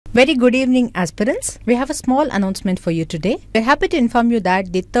Very good evening, aspirants. We have a small announcement for you today. We're happy to inform you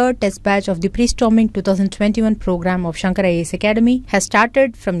that the third test batch of the Prestorming 2021 program of Shankar IAS Academy has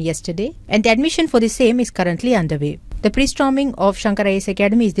started from yesterday, and the admission for the same is currently underway. The Prestorming of Shankar IAS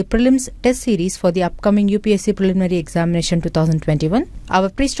Academy is the prelims test series for the upcoming UPSC Preliminary Examination 2021. Our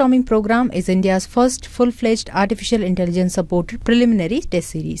Prestorming program is India's first full-fledged artificial intelligence supported preliminary test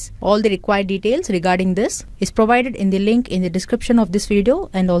series. All the required details regarding this is provided in the link in the description of this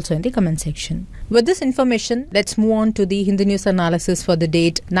video and also in the comment section. With this information, let's move on to the Hindu news analysis for the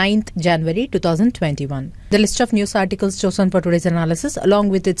date 9th January 2021. The list of news articles chosen for today's analysis along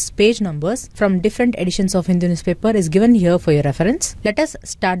with its page numbers from different editions of Hindu newspaper is given here for your reference. Let us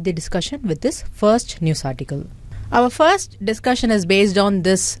start the discussion with this first news article. Our first discussion is based on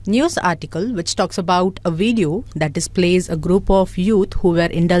this news article which talks about a video that displays a group of youth who were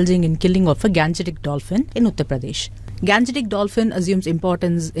indulging in killing of a Gangetic dolphin in Uttar Pradesh. Gangetic dolphin assumes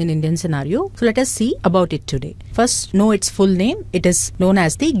importance in Indian scenario, so let us see about it today. First, know its full name. It is known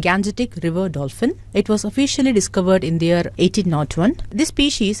as the Gangetic river dolphin. It was officially discovered in the year 1801. This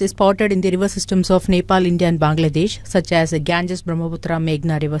species is spotted in the river systems of Nepal, India and Bangladesh, such as the Ganges, Brahmaputra,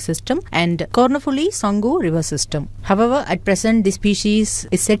 Meghna river system and Kornafuli, Sangu river system. However, at present, the species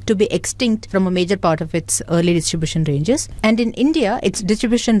is said to be extinct from a major part of its early distribution ranges. And in India, its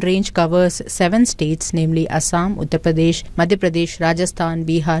distribution range covers 7 states, namely Assam, Uttar Pradesh, Madhya Pradesh, Rajasthan,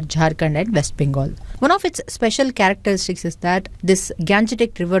 Bihar, Jharkhand and West Bengal. One of its special characteristics is that this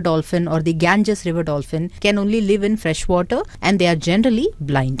Gangetic river dolphin or the Ganges river dolphin can only live in fresh water and they are generally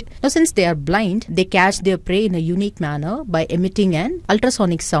blind. Now, since they are blind, they catch their prey in a unique manner by emitting an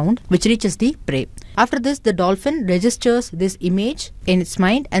ultrasonic sound which reaches the prey. After this, the dolphin registers this image in its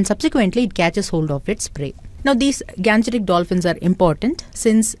mind and subsequently it catches hold of its prey. Now, these Gangetic dolphins are important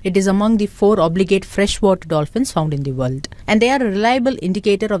since it is among the 4 obligate freshwater dolphins found in the world. And they are a reliable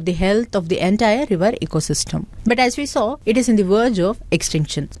indicator of the health of the entire river ecosystem. But as we saw, it is in the verge of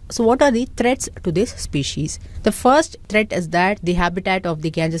extinction. So what are the threats to this species? The first threat is that the habitat of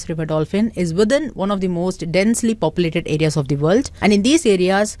the Ganges river dolphin is within one of the most densely populated areas of the world. And in these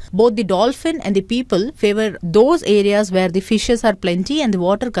areas, both the dolphin and the people favor those areas where the fishes are plenty and the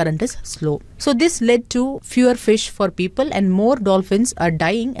water current is slow. So this led to fewer fish for people and more dolphins are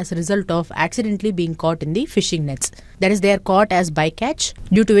dying as a result of accidentally being caught in the fishing nets. That is, they are caught as bycatch,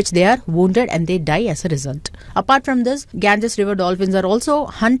 due to which they are wounded and they die as a result. Apart from this, Ganges river dolphins are also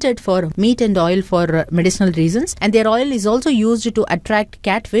hunted for meat and oil for medicinal reasons, and their oil is also used to attract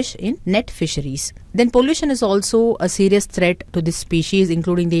catfish in net fisheries. Then pollution is also a serious threat to this species,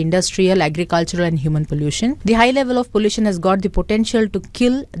 including the industrial, agricultural and human pollution. The high level of pollution has got the potential to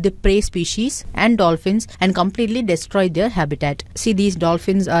kill the prey species and dolphins and completely destroy their habitat. See, these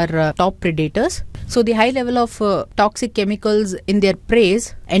dolphins are top predators. So the high level of toxic chemicals in their prey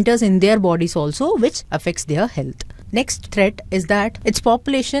enters in their bodies also, which affects their health. Next threat is that its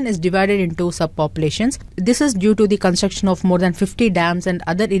population is divided into subpopulations. This is due to the construction of more than 50 dams and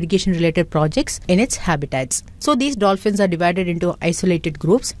other irrigation related projects in its habitats. So these dolphins are divided into isolated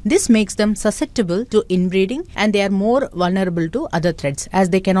groups. This makes them susceptible to inbreeding and they are more vulnerable to other threats as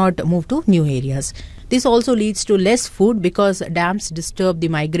they cannot move to new areas. This also leads to less food because dams disturb the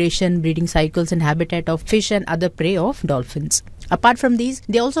migration, breeding cycles and habitat of fish and other prey of dolphins. Apart from these,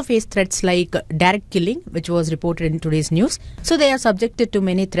 they also face threats like direct killing, which was reported in today's news. So they are subjected to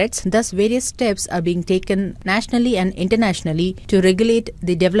many threats. Thus, various steps are being taken nationally and internationally to regulate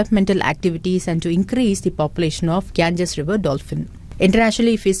the developmental activities and to increase the population of Ganges river dolphin.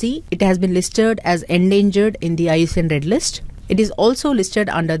 Internationally, if you see, it has been listed as endangered in the IUCN Red List. It is also listed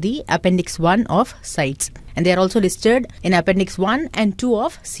under the Appendix 1 of CITES. And they are also listed in Appendix 1 and 2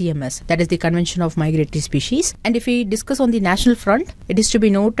 of CMS, that is the Convention of Migratory Species. And if we discuss on the national front, it is to be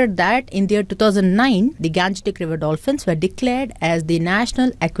noted that in the year 2009, the Gangetic river dolphins were declared as the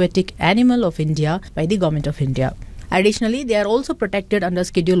National Aquatic Animal of India by the Government of India. Additionally, they are also protected under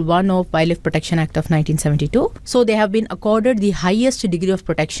Schedule 1 of Wildlife Protection Act of 1972. So they have been accorded the highest degree of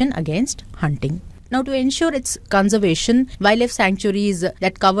protection against hunting. Now, to ensure its conservation, wildlife sanctuaries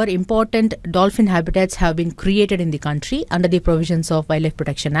that cover important dolphin habitats have been created in the country under the provisions of Wildlife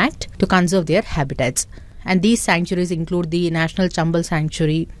Protection Act to conserve their habitats. And these sanctuaries include the National Chambal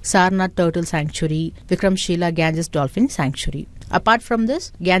Sanctuary, Sarnath Turtle Sanctuary, Vikramshila Ganges Dolphin Sanctuary. Apart from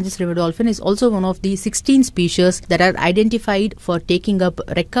this, Ganges river dolphin is also one of the 16 species that are identified for taking up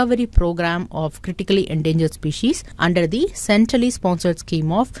recovery program of critically endangered species under the centrally sponsored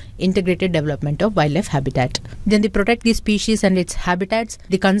scheme of integrated development of wildlife habitat. Then, to protect these species and its habitats,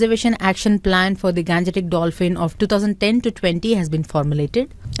 the Conservation Action Plan for the Gangetic dolphin of 2010 to 20 has been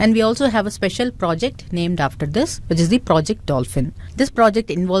formulated. And we also have a special project named after this, which is the Project Dolphin. This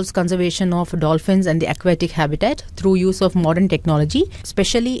project involves conservation of dolphins and the aquatic habitat through use of modern technology,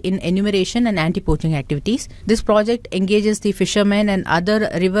 especially in enumeration and anti-poaching activities. This project engages the fishermen and other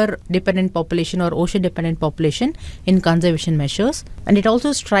river-dependent population or ocean-dependent population in conservation measures, and it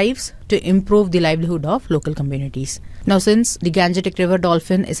also strives to improve the livelihood of local communities. Now, since the Gangetic River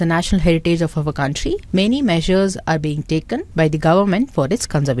dolphin is a national heritage of our country, many measures are being taken by the government for its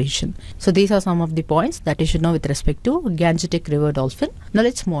conservation. So these are some of the points that you should know with respect to Gangetic River dolphin. Now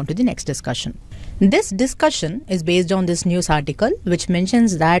let's move on to the next discussion. This discussion is based on this news article which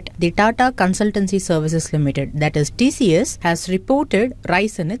mentions that the Tata Consultancy Services Limited, that is TCS, has reported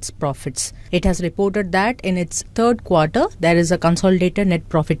rise in its profits. It has reported that in its third quarter, there is a consolidated net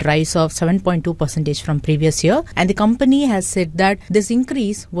profit rise of 7.2% from previous year, and the company has said that this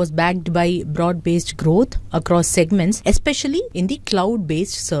increase was backed by broad-based growth across segments, especially in the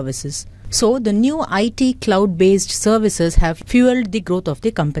cloud-based services. So the new IT cloud-based services have fueled the growth of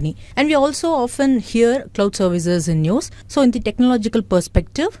the company. And we also often hear cloud services in news. So in the technological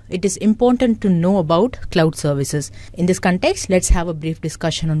perspective, it is important to know about cloud services. In this context, let's have a brief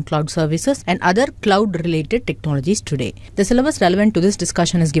discussion on cloud services and other cloud-related technologies today. The syllabus relevant to this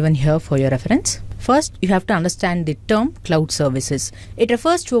discussion is given here for your reference. First, you have to understand the term cloud services. It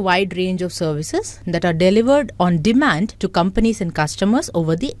refers to a wide range of services that are delivered on demand to companies and customers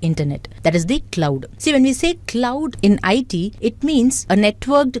over the internet. That is the cloud. See, when we say cloud in IT, it means a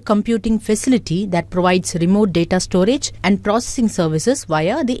networked computing facility that provides remote data storage and processing services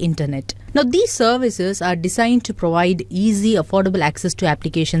via the internet. Now, these services are designed to provide easy, affordable access to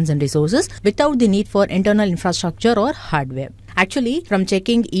applications and resources without the need for internal infrastructure or hardware. Actually, from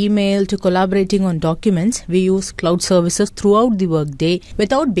checking email to collaborating on documents, we use cloud services throughout the workday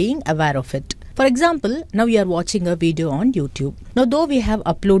without being aware of it. For example, now you are watching a video on YouTube. Now, though we have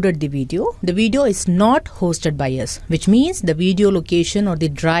uploaded the video is not hosted by us, which means the video location or the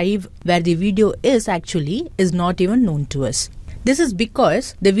drive where the video is not even known to us. This is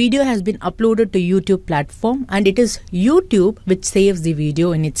because the video has been uploaded to YouTube platform, and it is YouTube which saves the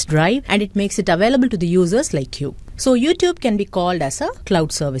video in its drive and it makes it available to the users like you. So YouTube can be called as a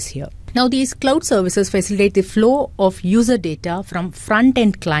cloud service here. Now, these cloud services facilitate the flow of user data from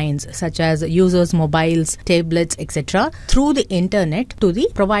front-end clients such as users' mobiles, tablets, etc. through the internet to the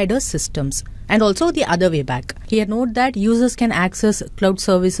provider's systems, and also the other way back. Here note that users can access cloud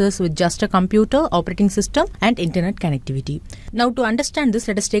services with just a computer, operating system and internet connectivity. Now, to understand this,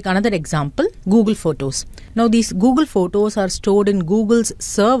 let us take another example, Google Photos. Now, these Google Photos are stored in Google's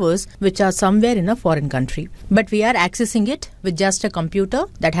servers which are somewhere in a foreign country. But we are accessing it with just a computer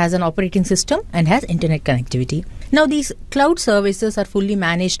that has an operating system and has internet connectivity. Now, these cloud services are fully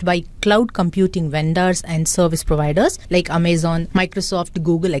managed by cloud computing vendors and service providers like Amazon, Microsoft,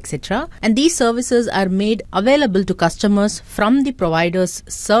 Google, etc. And these services are made available to customers from the provider's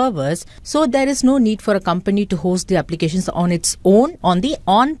servers, so there is no need for a company to host the applications on its own on the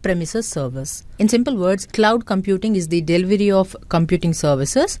on-premises servers. In simple words, cloud computing is the delivery of computing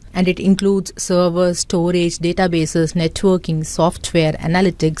services, and it includes servers, storage, databases, networking, software,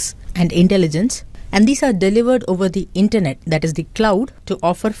 analytics, and intelligence. And these are delivered over the internet, that is the cloud, to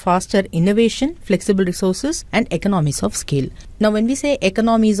offer faster innovation, flexible resources and economies of scale. Now, when we say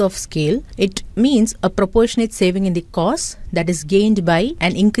economies of scale, it means a proportionate saving in the cost that is gained by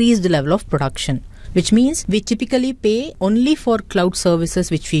an increased level of production, which means we typically pay only for cloud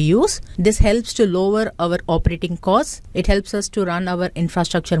services which we use. This helps to lower our operating costs. It helps us to run our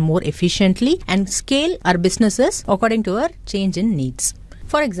infrastructure more efficiently and scale our businesses according to our change in needs.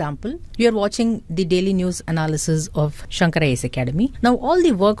 For example, you are watching the daily news analysis of Shankar IAS Academy. Now, all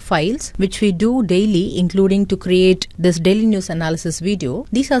the work files which we do daily, including to create this daily news analysis video,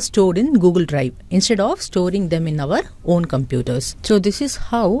 these are stored in Google Drive instead of storing them in our own computers. So this is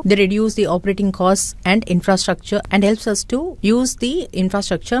how they reduce the operating costs and infrastructure and helps us to use the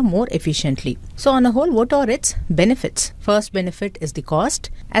infrastructure more efficiently. So on a whole, what are its benefits? First benefit is the cost.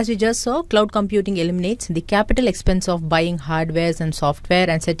 As we just saw, cloud computing eliminates the capital expense of buying hardware and software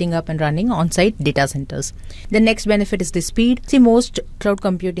and setting up and running on-site data centers. The next benefit is the speed. See, most cloud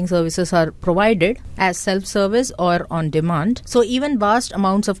computing services are provided as self-service or on demand. So even vast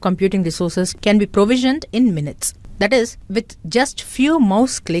amounts of computing resources can be provisioned in minutes. That is, with just few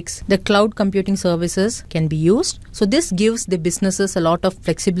mouse clicks, the cloud computing services can be used. So this gives the businesses a lot of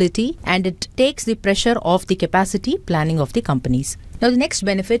flexibility and it takes the pressure off the capacity planning of the companies. Now the next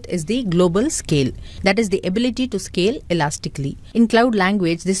benefit is the global scale. That is the ability to scale elastically. In cloud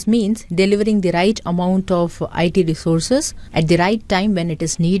language, this means delivering the right amount of IT resources at the right time when it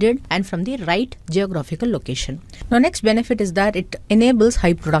is needed and from the right geographical location. Now next benefit is that it enables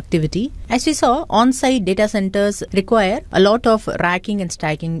high productivity. As we saw, on-site data centers require a lot of racking and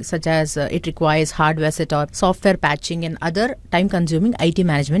stacking, such as it requires hardware setup, software patching and other time-consuming IT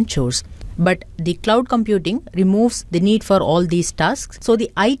management chores. But the cloud computing removes the need for all these tasks, so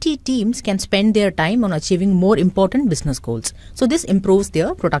the IT teams can spend their time on achieving more important business goals. So this improves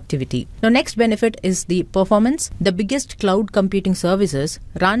their productivity. Now next benefit is the performance. The biggest cloud computing services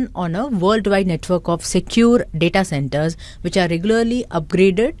run on a worldwide network of secure data centers which are regularly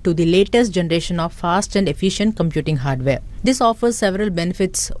upgraded to the latest generation of fast and efficient computing hardware. This offers several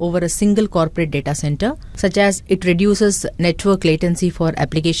benefits over a single corporate data center, such as it reduces network latency for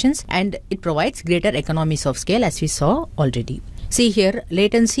applications and it provides greater economies of scale, as we saw already. See here,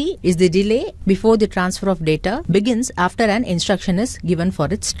 latency is the delay before the transfer of data begins after an instruction is given for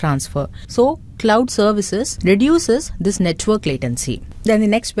its transfer. So cloud services reduces this network latency. Then the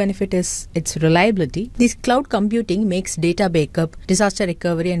next benefit is its reliability. This cloud computing makes data backup, disaster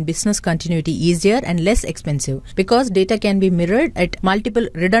recovery and business continuity easier and less expensive because data can be mirrored at multiple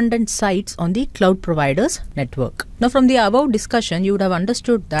redundant sites on the cloud provider's network. Now from the above discussion, you would have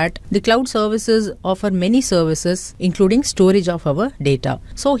understood that the cloud services offer many services including storage of our data.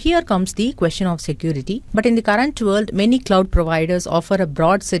 So here comes the question of security. But in the current world, many cloud providers offer a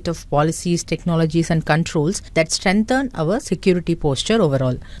broad set of policies, technologies and controls that strengthen our security posture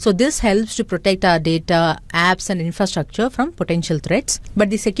overall. So this helps to protect our data, apps and infrastructure from potential threats.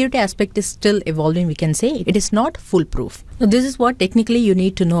 But the security aspect is still evolving, we can say. It is not foolproof. Now this is what technically you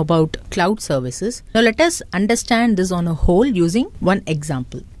need to know about cloud services. Now let us understand this on a whole using one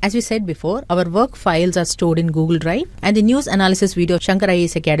example. As we said before, our work files are stored in Google Drive and the news analysis video of Shankar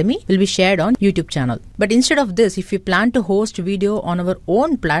IAS Academy will be shared on YouTube channel. But instead of this, if we plan to host video on our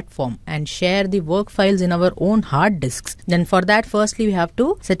own platform and share the work files in our own hard disks, then for that firstly we have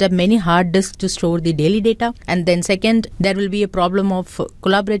to set up many hard disks to store the daily data, and then second, there will be a problem of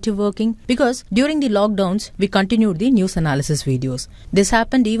collaborative working because during the lockdowns we continued the news analysis videos. This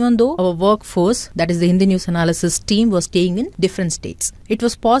happened even though our workforce, that is the Hindi news analysis team, was staying in different states. It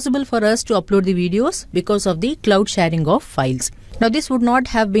was possible for us to upload the videos because of the cloud sharing of files. Now this would not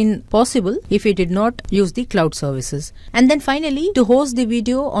have been possible if we did not use the cloud services. And then finally, to host the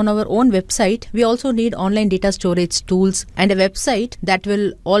video on our own website, we also need online data storage tools and a website that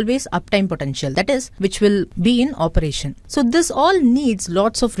will always uptime potential, that is, which will be in operation. So this all needs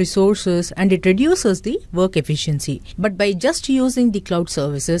lots of resources and it reduces the work efficiency. But by just using the cloud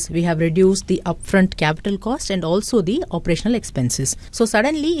services, we have reduced the upfront capital cost and also the operational expenses. So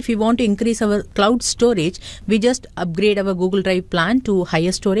suddenly, if we want to increase our cloud storage, we just upgrade our Google Drive plan to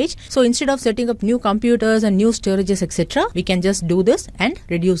higher storage. So instead of setting up new computers and new storages, etc., we can just do this and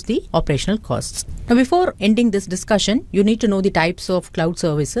reduce the operational costs. Now before ending this discussion, you need to know the types of cloud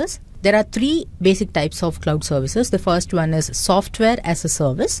services. There are three basic types of cloud services. The first one is software as a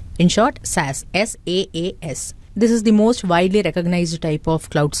service, in short SaaS, SaaS. This is the most widely recognized type of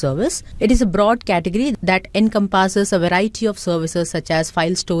cloud service. It is a broad category that encompasses a variety of services such as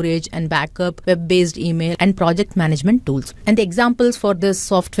file storage and backup, web-based email and project management tools. And the examples for this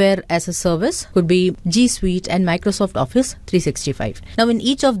software as a service could be G Suite and Microsoft Office 365. Now in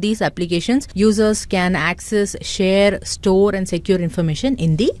each of these applications, users can access, share, store and secure information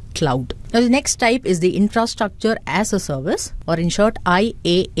in the cloud. Now the next type is the infrastructure as a service, or in short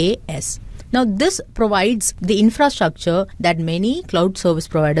IaaS. Now this provides the infrastructure that many cloud service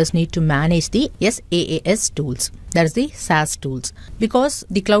providers need to manage the SaaS tools. That is the SaaS tools, because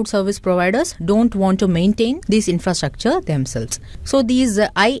the cloud service providers don't want to maintain this infrastructure themselves. So these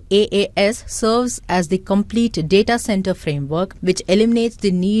IaaS serves as the complete data center framework which eliminates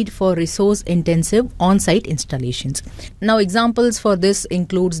the need for resource intensive on-site installations. Now examples for this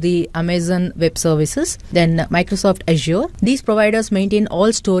includes the Amazon Web Services, then Microsoft Azure. These providers maintain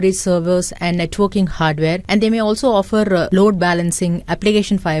all storage servers and networking hardware, and they may also offer load balancing,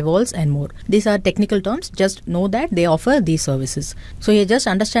 application firewalls and more. These are technical terms, just know that they offer these services. So you just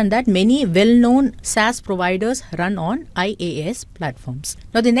understand that many well-known SaaS providers run on IaaS platforms.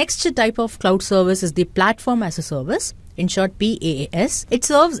 Now the next type of cloud service is the platform as a service, in short PaaS. It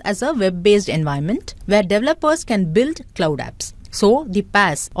serves as a web-based environment where developers can build cloud apps. So the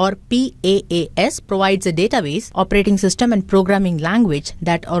PaaS or PaaS provides a database, operating system and programming language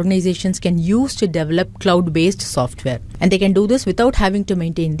that organizations can use to develop cloud-based software. And they can do this without having to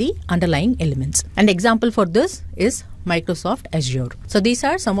maintain the underlying elements. An example for this is Microsoft Azure. So these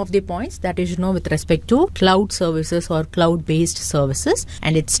are some of the points that you should know with respect to cloud services or cloud-based services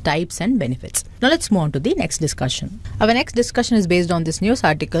and its types and benefits. Now let's move on to the next discussion. Our next discussion is based on this news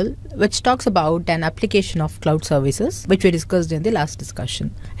article which talks about an application of cloud services which we discussed in the last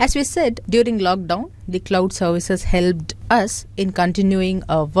discussion. As we said, during lockdown, the cloud services helped us in continuing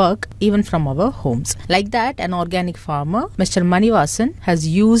our work even from our homes. Like that, an organic farmer, Mr. Manivasan, has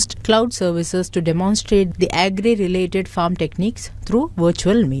used cloud services to demonstrate the agri-related farm techniques through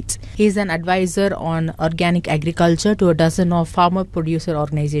virtual meets. He is an advisor on organic agriculture to a dozen of farmer producer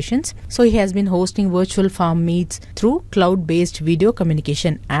organizations. So he has been hosting virtual farm meets through cloud-based video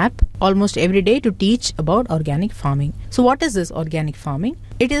communication app almost every day to teach about organic farming. So what is this organic farming?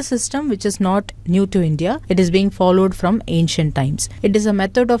 It is a system which is not new to India. It is being followed from ancient times. It is a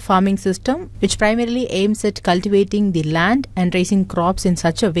method of farming system which primarily aims at cultivating the land and raising crops in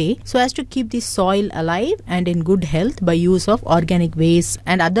such a way so as to keep the soil alive and in good health by use of organic waste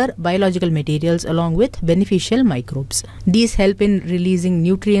and other biological materials along with beneficial microbes. These help in releasing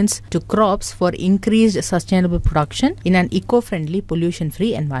nutrients to crops for increased sustainable production in an eco-friendly,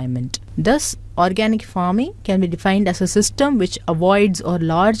 pollution-free environment. Thus, organic farming can be defined as a system which avoids or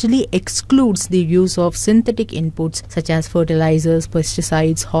largely excludes the use of synthetic inputs such as fertilizers,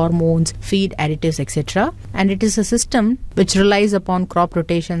 pesticides, hormones, feed additives, etc. And it is a system which relies upon crop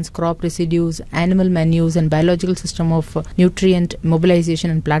rotations, crop residues, animal manures and biological system of nutrient mobilization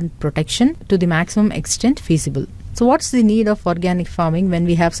and plant protection to the maximum extent feasible. So what's the need of organic farming when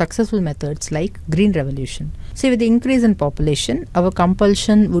we have successful methods like green revolution? See, with the increase in population, our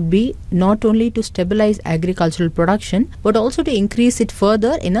compulsion would be not only to stabilize agricultural production, but also to increase it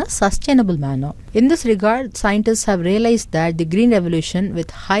further in a sustainable manner. In this regard, scientists have realized that the green revolution with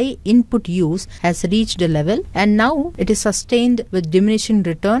high input use has reached a level and now it is sustained with diminishing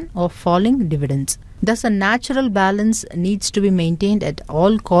return or falling dividends. Thus, a natural balance needs to be maintained at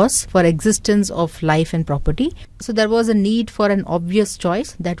all costs for existence of life and property. So there was a need for an obvious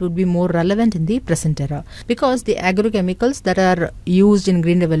choice that would be more relevant in the present era. Because the agrochemicals that are used in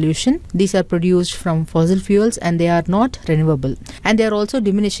green revolution, these are produced from fossil fuels and they are not renewable. And they are also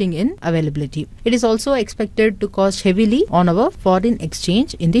diminishing in availability. It is also expected to cost heavily on our foreign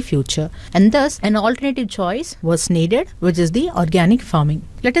exchange in the future. And thus, an alternative choice was needed, which is the organic farming.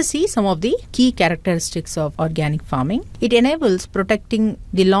 Let us see some of the key characteristics of organic farming. It enables protecting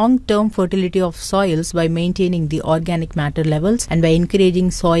the long-term fertility of soils by maintaining the organic matter levels and by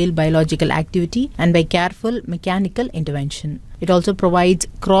encouraging soil biological activity and by careful mechanical intervention. It also provides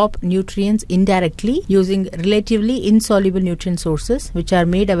crop nutrients indirectly using relatively insoluble nutrient sources which are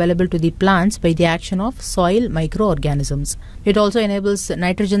made available to the plants by the action of soil microorganisms. It also enables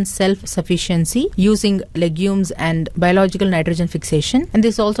nitrogen self-sufficiency using legumes and biological nitrogen fixation, and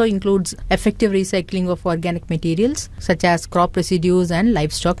this also includes effective recycling of organic materials such as crop residues and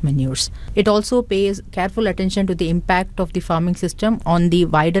livestock manures. It also pays careful attention to the impact of the farming system on the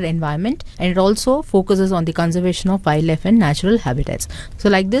wider environment, and it also focuses on the conservation of wildlife and natural habitats. So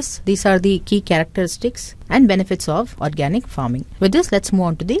like this, these are the key characteristics and benefits of organic farming. With this, let's move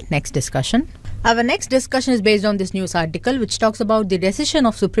on to the next discussion. Our next discussion is based on this news article which talks about the decision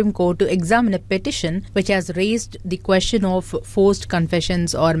of Supreme Court to examine a petition which has raised the question of forced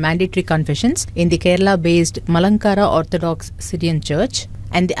confessions or mandatory confessions in the Kerala-based Malankara Orthodox Syrian Church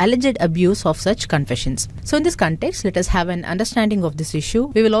and the alleged abuse of such confessions. So in this context, let us have an understanding of this issue.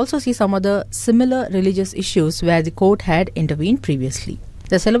 We will also see some other similar religious issues where the court had intervened previously.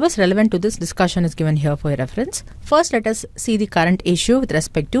 The syllabus relevant to this discussion is given here for your reference. First, let us see the current issue with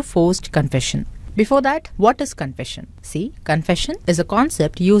respect to forced confession. Before that, what is confession? See, confession is a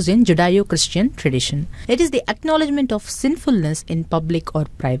concept used in Judeo-Christian tradition. It is the acknowledgement of sinfulness in public or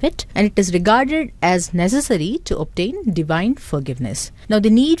private, and it is regarded as necessary to obtain divine forgiveness. Now, the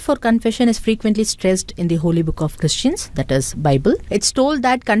need for confession is frequently stressed in the Holy Book of Christians, that is, Bible. It's told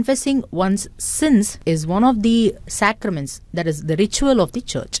that confessing one's sins is one of the sacraments, that is, the ritual of the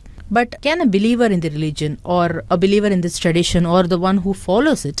church. But can a believer in the religion or a believer in this tradition or the one who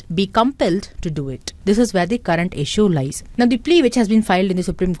follows it be compelled to do it? This is where the current issue lies. Now, the plea which has been filed in the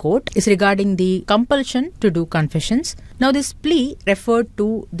Supreme Court is regarding the compulsion to do confessions. Now, this plea referred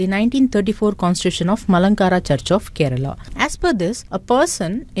to the 1934 Constitution of Malankara Church of Kerala. As per this, a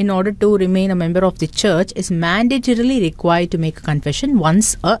person, in order to remain a member of the church, is mandatorily required to make a confession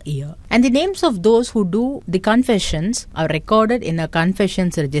once a year. And the names of those who do the confessions are recorded in a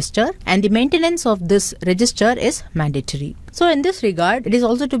confessions register, and the maintenance of this register is mandatory. So in this regard, it is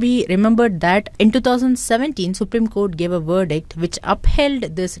also to be remembered that in 2017, Supreme Court gave a verdict which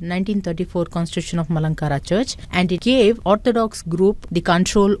upheld this 1934 Constitution of Malankara Church, and it gave Orthodox group the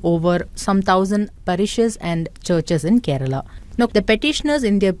control over some 1,000 parishes and churches in Kerala. Now, the petitioners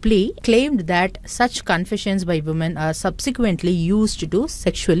in their plea claimed that such confessions by women are subsequently used to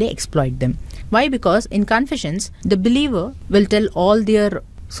sexually exploit them. Why? Because in confessions, the believer will tell all their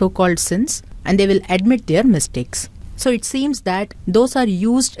so-called sins and they will admit their mistakes. So it seems that those are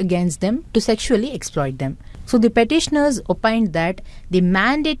used against them to sexually exploit them. So the petitioners opined that the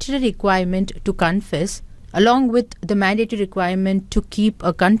mandatory requirement to confess, along with the mandatory requirement to keep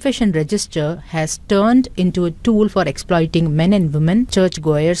a confession register, has turned into a tool for exploiting men and women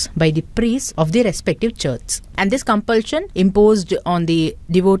churchgoers by the priests of the respective churches. And this compulsion imposed on the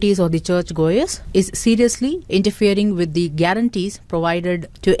devotees or the churchgoers is seriously interfering with the guarantees provided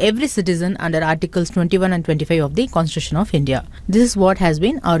to every citizen under Articles 21 and 25 of the Constitution of India. This is what has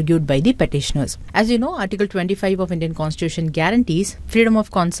been argued by the petitioners. As you know, Article 25 of Indian Constitution guarantees freedom of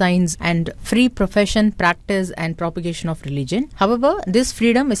conscience and free profession, practice and propagation of religion. However, this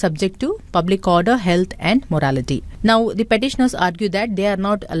freedom is subject to public order, health and morality. Now, the petitioners argue that they are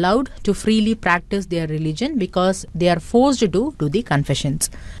not allowed to freely practice their religion because they are forced to do the confessions.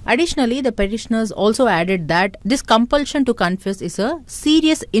 Additionally, the petitioners also added that this compulsion to confess is a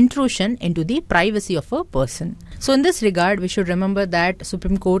serious intrusion into the privacy of a person. So in this regard, we should remember that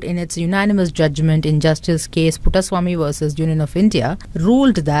Supreme Court in its unanimous judgment in Justice case Puttaswamy versus Union of India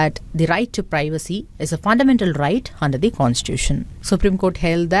ruled that the right to privacy is a fundamental right under the Constitution. Supreme Court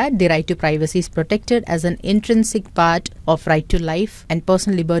held that the right to privacy is protected as an intrinsic part of right to life and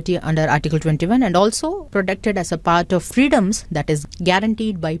personal liberty under Article 21 and also protected as a part of freedoms that is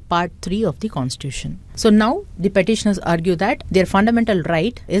guaranteed by Part 3 of the Constitution. So now the petitioners argue that their fundamental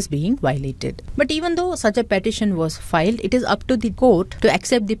right is being violated. But even though such a petition was filed, it is up to the court to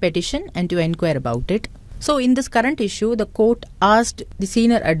accept the petition and to inquire about it. So in this current issue, the court asked the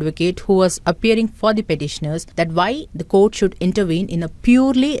senior advocate who was appearing for the petitioners that why the court should intervene in a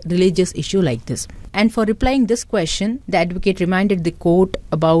purely religious issue like this. And for replying this question, the advocate reminded the court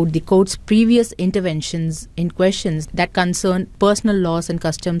about the court's previous interventions in questions that concern personal laws and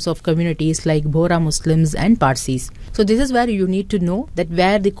customs of communities like Bohra Muslims and Parsis. So this is where you need to know that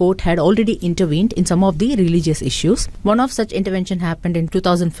where the court had already intervened in some of the religious issues. One of such intervention happened in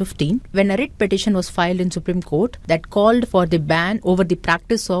 2015 when a writ petition was filed in Supreme Court that called for the ban over the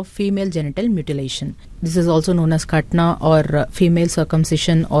practice of female genital mutilation. This is also known as Khatna or female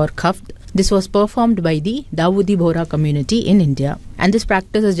circumcision or Khafd. This was performed by the Dawoodi Bohra community in India. And this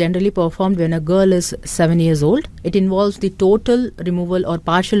practice is generally performed when a girl is 7 years old. It involves the total removal or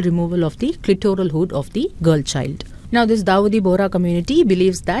partial removal of the clitoral hood of the girl child. Now, this Dawoodi Bohra community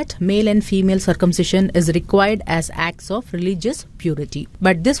believes that male and female circumcision is required as acts of religious purity.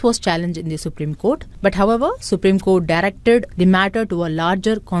 But this was challenged in the Supreme Court. But however, Supreme Court directed the matter to a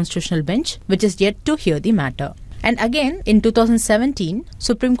larger constitutional bench, which is yet to hear the matter. And again, in 2017,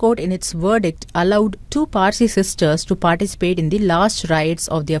 Supreme Court in its verdict allowed 2 Parsi sisters to participate in the last rites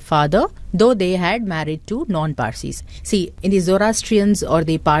of their father, though they had married to non-Parsis. See, in the Zoroastrians or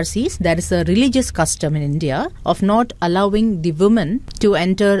the Parsis, there is a religious custom in India of not allowing the women to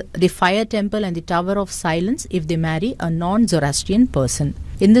enter the fire temple and the Tower of Silence if they marry a non-Zoroastrian person.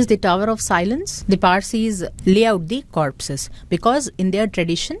 In this, the Tower of Silence, the Parsis lay out the corpses because in their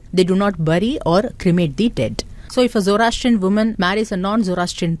tradition, they do not bury or cremate the dead. So if a Zoroastrian woman marries a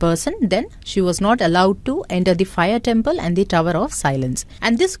non-Zoroastrian person, then she was not allowed to enter the fire temple and the Tower of Silence.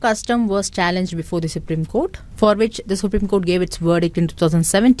 And this custom was challenged before the Supreme Court, for which the Supreme Court gave its verdict in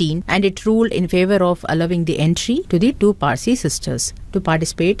 2017, and it ruled in favor of allowing the entry to the 2 Parsi sisters to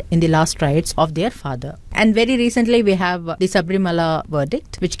participate in the last rites of their father. And very recently we have the Sabrimala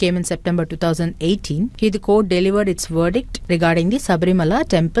verdict, which came in September 2018. Here the court delivered its verdict regarding the Sabrimala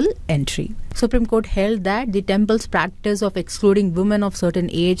temple entry. Supreme Court held that the temple's practice of excluding women of certain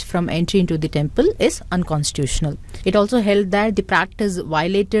age from entry into the temple is unconstitutional. It also held that the practice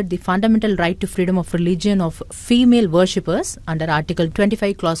violated the fundamental right to freedom of religion of female worshippers under Article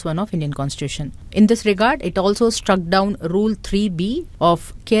 25 Clause 1 of Indian Constitution. In this regard, it also struck down Rule 3B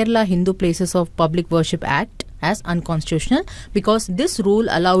of Kerala Hindu Places of Public Worship Act as unconstitutional because this rule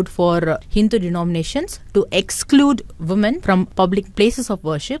allowed for Hindu denominations to exclude women from public places of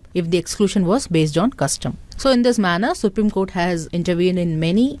worship if the exclusion was based on custom. So in this manner, Supreme Court has intervened in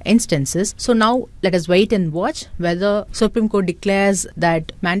many instances. So now let us wait and watch whether Supreme Court declares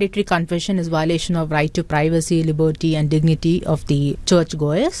that mandatory confession is violation of right to privacy, liberty and dignity of the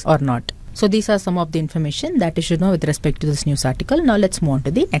churchgoers or not. So these are some of the information that you should know with respect to this news article. Now let's move on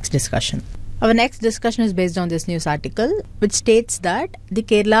to the next discussion. Our next discussion is based on this news article, which states that the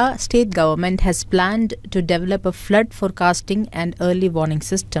Kerala state government has planned to develop a flood forecasting and early warning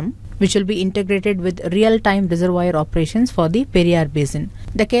system, which will be integrated with real-time reservoir operations for the Periyar Basin.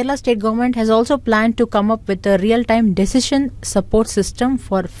 The Kerala state government has also planned to come up with a real-time decision support system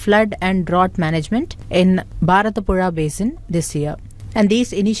for flood and drought management in Bharatapuzha Basin this year. And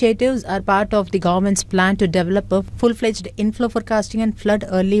these initiatives are part of the government's plan to develop a full-fledged inflow forecasting and flood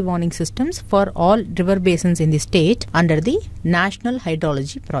early warning systems for all river basins in the state under the National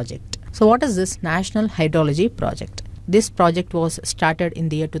Hydrology Project. So what is this National Hydrology Project? This project was started in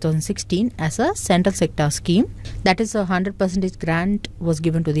the year 2016 as a central sector scheme. That is, 100% grant was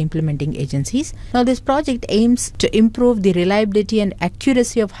given to the implementing agencies. Now, this project aims to improve the reliability and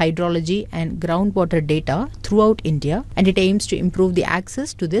accuracy of hydrology and groundwater data throughout India, and it aims to improve the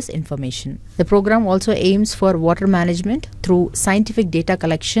access to this information. The program also aims for water management through scientific data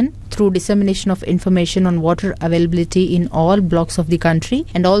collection, through dissemination of information on water availability in all blocks of the country,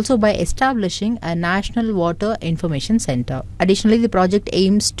 and also by establishing a National Water Information Center. Additionally, the project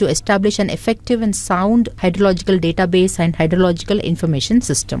aims to establish an effective and sound hydrological database and hydrological information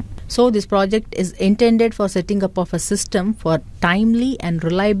system. So, this project is intended for setting up of a system for timely and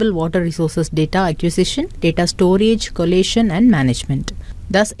reliable water resources data acquisition, data storage, collation and management.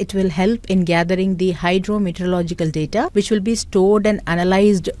 Thus, it will help in gathering the hydrometeorological data, which will be stored and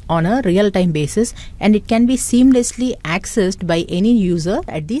analyzed on a real-time basis, and it can be seamlessly accessed by any user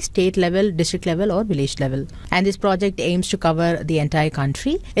at the state level, district level or village level. And this project aims to cover the entire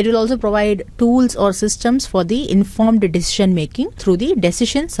country. It will also provide tools or systems for the informed decision making through the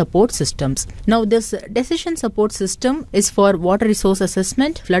decision support systems. Now, this decision support system is for water resource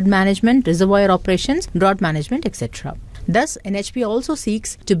assessment, flood management, reservoir operations, drought management, etc. Thus, NHP also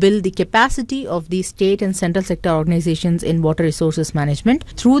seeks to build the capacity of the state and central sector organizations in water resources management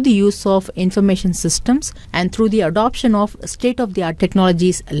through the use of information systems and through the adoption of state-of-the-art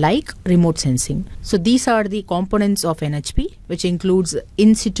technologies like remote sensing. So, these are the components of NHP, which includes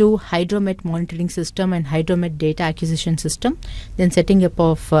in situ hydromet monitoring system and hydromet data acquisition system, then setting up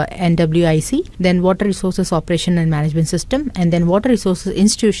of NWIC, then water resources operation and management system, and then water resources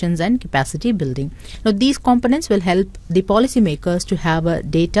institutions and capacity building. Now, these components will help the policymakers to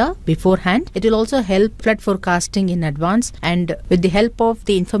have data beforehand. It will also help flood forecasting in advance, and with the help of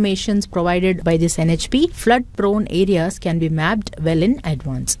the informations provided by this NHP, flood prone areas can be mapped well in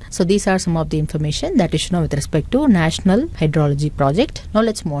advance. So these are some of the information that you should know with respect to National Hydrology Project. Now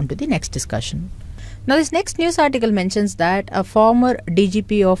let's move on to the next discussion. Now, this next news article mentions that a former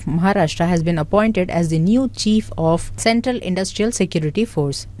DGP of Maharashtra has been appointed as the new Chief of Central Industrial Security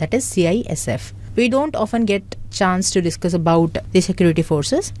Force, that is CISF. We don't often get chance to discuss about the security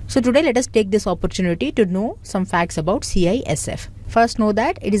forces. So today let us take this opportunity to know some facts about CISF. First, know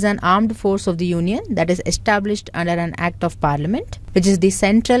that it is an armed force of the Union that is established under an Act of Parliament, which is the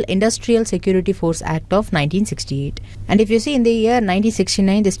Central Industrial Security Force Act of 1968. And if you see in the year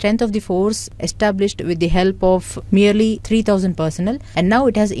 1969, the strength of the force established with the help of merely 3,000 personnel, and now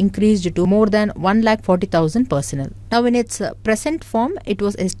it has increased to more than 1,40,000 personnel. Now, in its present form, it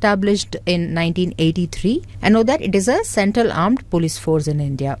was established in 1983, and know that it is a central armed police force in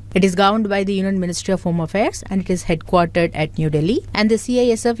India. It is governed by the Union Ministry of Home Affairs, and it is headquartered at New Delhi. And the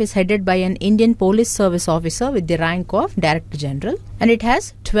CISF is headed by an Indian Police Service officer with the rank of Director General, and it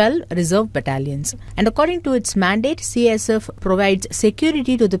has 12 reserve battalions. And according to its mandate, CISF provides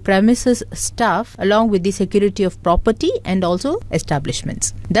security to the premises staff along with the security of property and also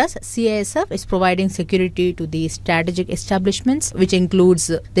establishments. Thus, CISF is providing security to the strategic establishments, which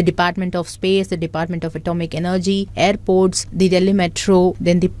includes the Department of Space, the Department of Atomic Energy, airports, the Delhi Metro,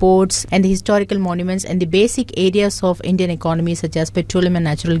 then the ports and the historical monuments and the basic areas of Indian economy such as petroleum and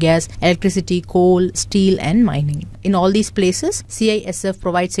natural gas, electricity, coal, steel and mining. In all these places, CISF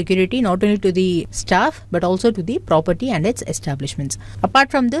provides security not only to the staff but also to the property and its establishments.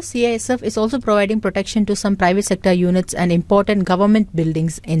 Apart from this, CISF is also providing protection to some private sector units and important government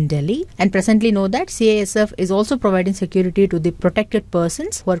buildings in Delhi. And presently know that CISF is also providing security to the protected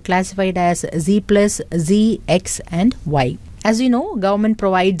persons who are classified as Z+, Z, X and Y. As you know, government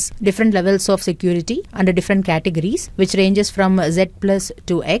provides different levels of security under different categories, which ranges from Z+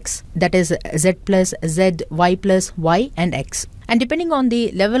 to X, that is Z+, Z, Y+, Y and X. And depending on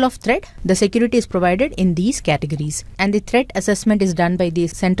the level of threat, the security is provided in these categories. And the threat assessment is done by the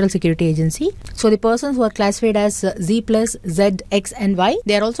Central Security Agency. So the persons who are classified as Z+, Z, X and Y,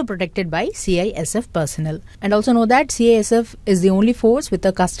 they are also protected by CISF personnel. And also know that CISF is the only force with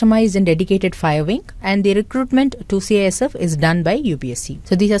a customized and dedicated fire wing, and the recruitment to CISF is done by UPSC.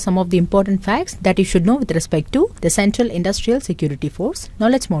 So these are some of the important facts that you should know with respect to the Central Industrial Security Force. Now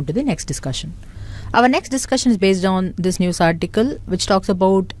let's move on to the next discussion. Our next discussion is based on this news article, which talks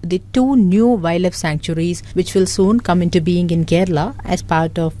about the 2 new wildlife sanctuaries which will soon come into being in Kerala as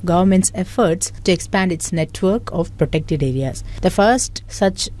part of government's efforts to expand its network of protected areas. The first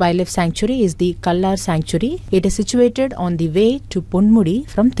such wildlife sanctuary is the Kallar Sanctuary. It is situated on the way to Ponmudi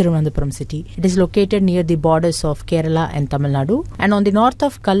from Thiruvananthapuram city. It is located near the borders of Kerala and Tamil Nadu. And on the north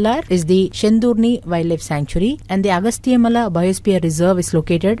of Kallar is the Shendurni Wildlife Sanctuary, and the Agasthyamala Biosphere Reserve is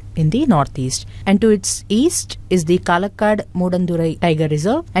located in the northeast. And to its east is the Kalakkad Mudandurai Tiger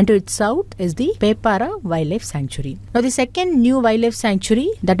Reserve, and to its south is the Pepara Wildlife Sanctuary. Now the second new wildlife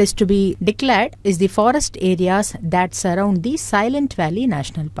sanctuary that is to be declared is the forest areas that surround the Silent Valley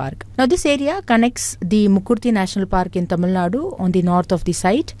National Park. Now this area connects the Mukurthi National Park in Tamil Nadu on the north of the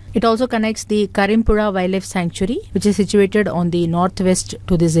site. It also connects the Karimpura Wildlife Sanctuary, which is situated on the northwest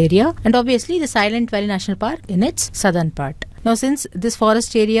to this area, and obviously the Silent Valley National Park in its southern part. Now, since this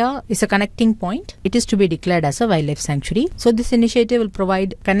forest area is a connecting point, it is to be declared as a wildlife sanctuary. So, this initiative will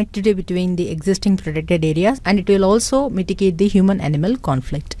provide connectivity between the existing protected areas, and it will also mitigate the human-animal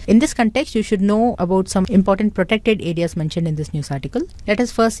conflict. In this context, you should know about some important protected areas mentioned in this news article. Let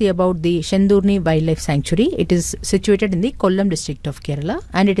us first see about the Shendurni Wildlife Sanctuary. It is situated in the Kollam district of Kerala,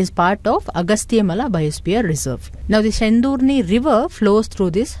 and it is part of Agasthyamala Biosphere Reserve. Now, the Shendurni River flows through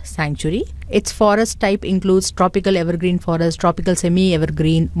this sanctuary. Its forest type includes tropical evergreen forest, tropical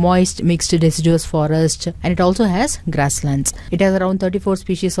semi-evergreen, moist mixed deciduous forest, and it also has grasslands. It has around 34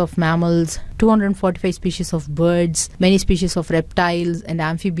 species of mammals, 245 species of birds, many species of reptiles and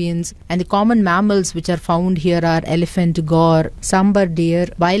amphibians, and the common mammals which are found here are elephant, gaur, sambar deer,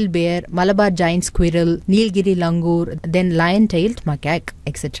 wild bear, Malabar giant squirrel, Nilgiri langur, then lion-tailed macaque,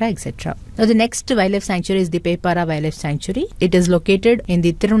 etc. etc. Now the next wildlife sanctuary is the Pepara Wildlife Sanctuary. It is located in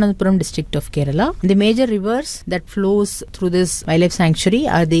the Thiruvananthapuram district of Kerala. The major rivers that flows through this wildlife sanctuary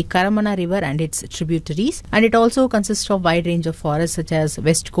are the Karamana River and its tributaries, and it also consists of wide range of forests such as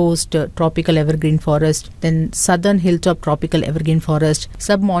West Coast Tropical Evergreen Forest, then Southern Hilltop Tropical Evergreen Forest,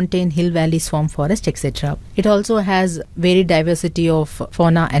 Sub-Mountain Hill Valley Swamp Forest, etc. It also has varied diversity of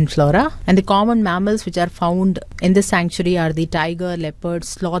fauna and flora, and the common mammals which are found in this sanctuary are the tiger, leopard,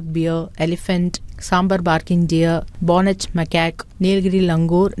 sloth bear, elephant, sambar barking deer, bonnet macaque, Nilgiri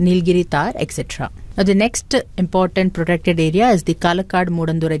langur, Nilgiri tar, etc. Now the next important protected area is the Kalakkad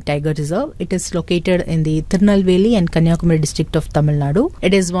Mudandurai Tiger Reserve. It is located in the Tirunelveli and Kanyakumari district of Tamil Nadu.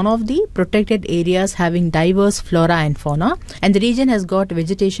 It is one of the protected areas having diverse flora and fauna, and the region has got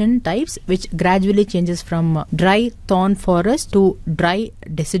vegetation types which gradually changes from dry thorn forest to dry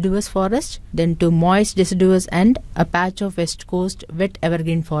deciduous forest, then to moist deciduous and a patch of west coast wet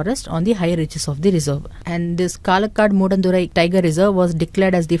evergreen forest on the higher reaches of the reserve. And this Kalakkad Mudandurai Tiger Reserve was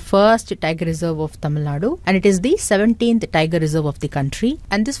declared as the first tiger reserve of Tamil Nadu, and it is the 17th tiger reserve of the country,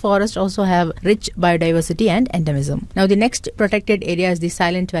 and this forest also have rich biodiversity and endemism. Now the next protected area is the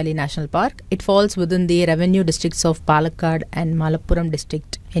Silent Valley National Park. It falls within the revenue districts of Palakkad and Malappuram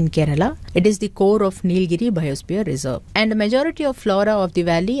district in Kerala. It is the core of Nilgiri Biosphere Reserve, and the majority of flora of the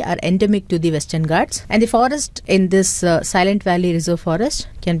valley are endemic to the Western Ghats, and the forest in this Silent Valley Reserve Forest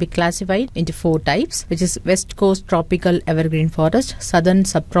can be classified into 4 types, which is West Coast Tropical Evergreen Forest, Southern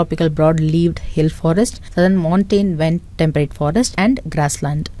Subtropical Broad-leaved Hill Forest, Southern Mountain Vent Temperate Forest, and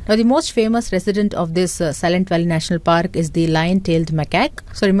Grassland. Now the most famous resident of this Silent Valley National Park is the lion-tailed macaque.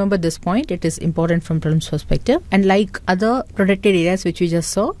 So remember this point, it is important from prelims perspective, and like other protected areas which we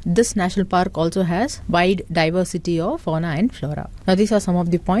just saw, this national park also has wide diversity of fauna and flora. Now these are some of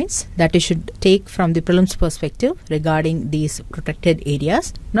the points that you should take from the prelims perspective regarding these protected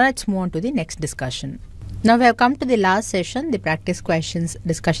areas. Now let's move on to the next discussion. Now we have come to the last session, the practice questions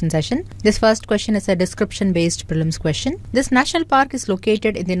discussion session. This first question is a description based prelims question. This national park is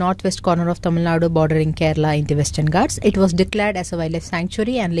located in the northwest corner of Tamil Nadu bordering Kerala in the Western Ghats. It was declared as a wildlife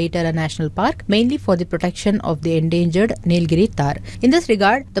sanctuary and later a national park, mainly for the protection of the endangered Nilgiri tar. In this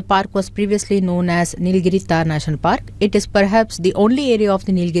regard, the park was previously known as Nilgiri Tar National Park. It is perhaps the only area of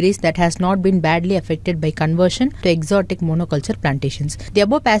the Nilgiris that has not been badly affected by conversion to exotic monoculture plantations. The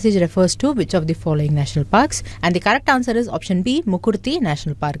above passage refers to which of the following national parks? And the correct answer is option B, Mukurthi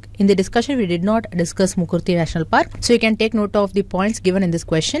National Park. In the discussion, we did not discuss Mukurthi National Park, so you can take note of the points given in this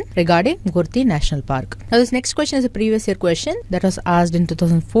question regarding Mukurthi National Park. Now, this next question is a previous year question that was asked in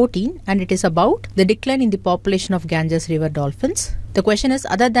 2014, and it is about the decline in the population of Ganges River dolphins. The question is,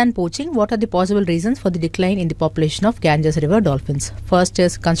 other than poaching, what are the possible reasons for the decline in the population of Ganges River dolphins? First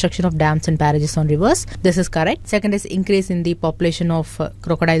is construction of dams and barrages on rivers. This is correct. Second is increase in the population of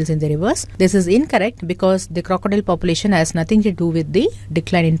crocodiles in the rivers. This is incorrect because the crocodile population has nothing to do with the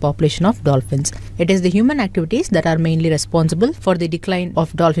decline in population of dolphins. It is the human activities that are mainly responsible for the decline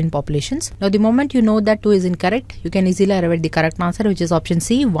of dolphin populations. Now, the moment you know that 2 is incorrect, you can easily arrive at the correct answer, which is option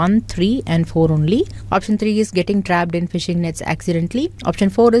C, 1, 3 and 4 only. Option 3 is getting trapped in fishing nets accidentally.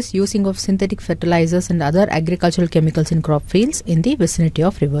 Option 4 is using of synthetic fertilizers and other agricultural chemicals in crop fields in the vicinity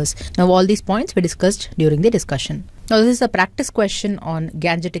of rivers. Now, all these points were discussed during the discussion. Now, this is a practice question on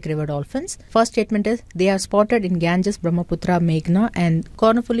Gangetic river dolphins. First statement is, they are spotted in Ganges, Brahmaputra, Meghna and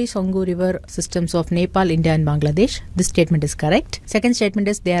Kornafuli Songu river systems of Nepal, India and Bangladesh. This statement is correct. Second statement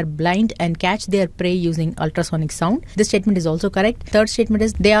is, they are blind and catch their prey using ultrasonic sound. This statement is also correct. Third statement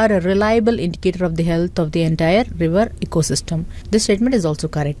is, they are a reliable indicator of the health of the entire river ecosystem. This statement is also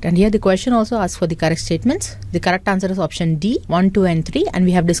correct. And here the question also asks for the correct statements. The correct answer is option D, 1, 2 and 3, and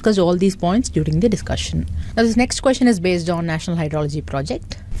we have discussed all these points during the discussion. Now, this next question is based on National Hydrology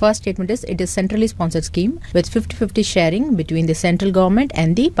Project. First statement is, it is centrally sponsored scheme with 50-50 sharing between the central government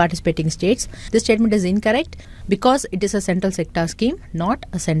and the participating states. This statement is incorrect because it is a central sector scheme, not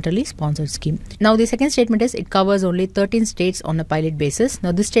a centrally sponsored scheme. Now, the second statement is, it covers only 13 states on a pilot basis.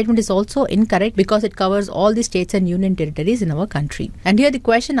 Now, this statement is also incorrect because it covers all the states and union territories in our country. And here the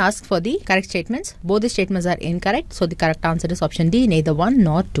question asks for the correct statements. Both the statements are incorrect, so the correct answer is option D, neither 1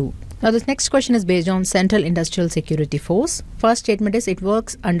 nor 2. Now, this next question is based on Central Industrial Security Force. First statement is, it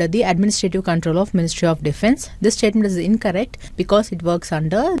works under the administrative control of Ministry of Defence. This statement is incorrect because it works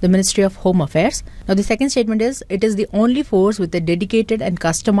under the Ministry of Home Affairs. Now, the second statement is, it is the only force with a dedicated and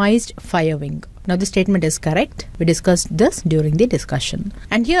customized fire wing. Now, the statement is correct. We discussed this during the discussion.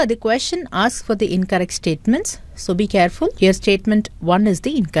 And here the question asks for the incorrect statements. So be careful. Here statement 1 is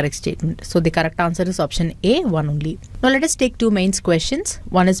the incorrect statement. So the correct answer is option A, 1 only. Now let us take 2 mains questions.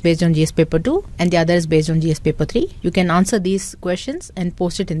 One is based on GS paper 2 and the other is based on GS paper 3. You can answer these questions and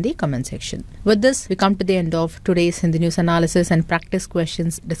post it in the comment section. With this, we come to the end of today's Hindi News Analysis and Practice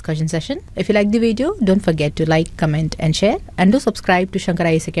Questions discussion session. If you like the video, don't forget to like, comment and share, and do subscribe to Shankar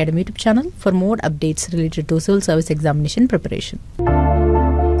IAS Academy YouTube channel for more updates related to civil service examination preparation.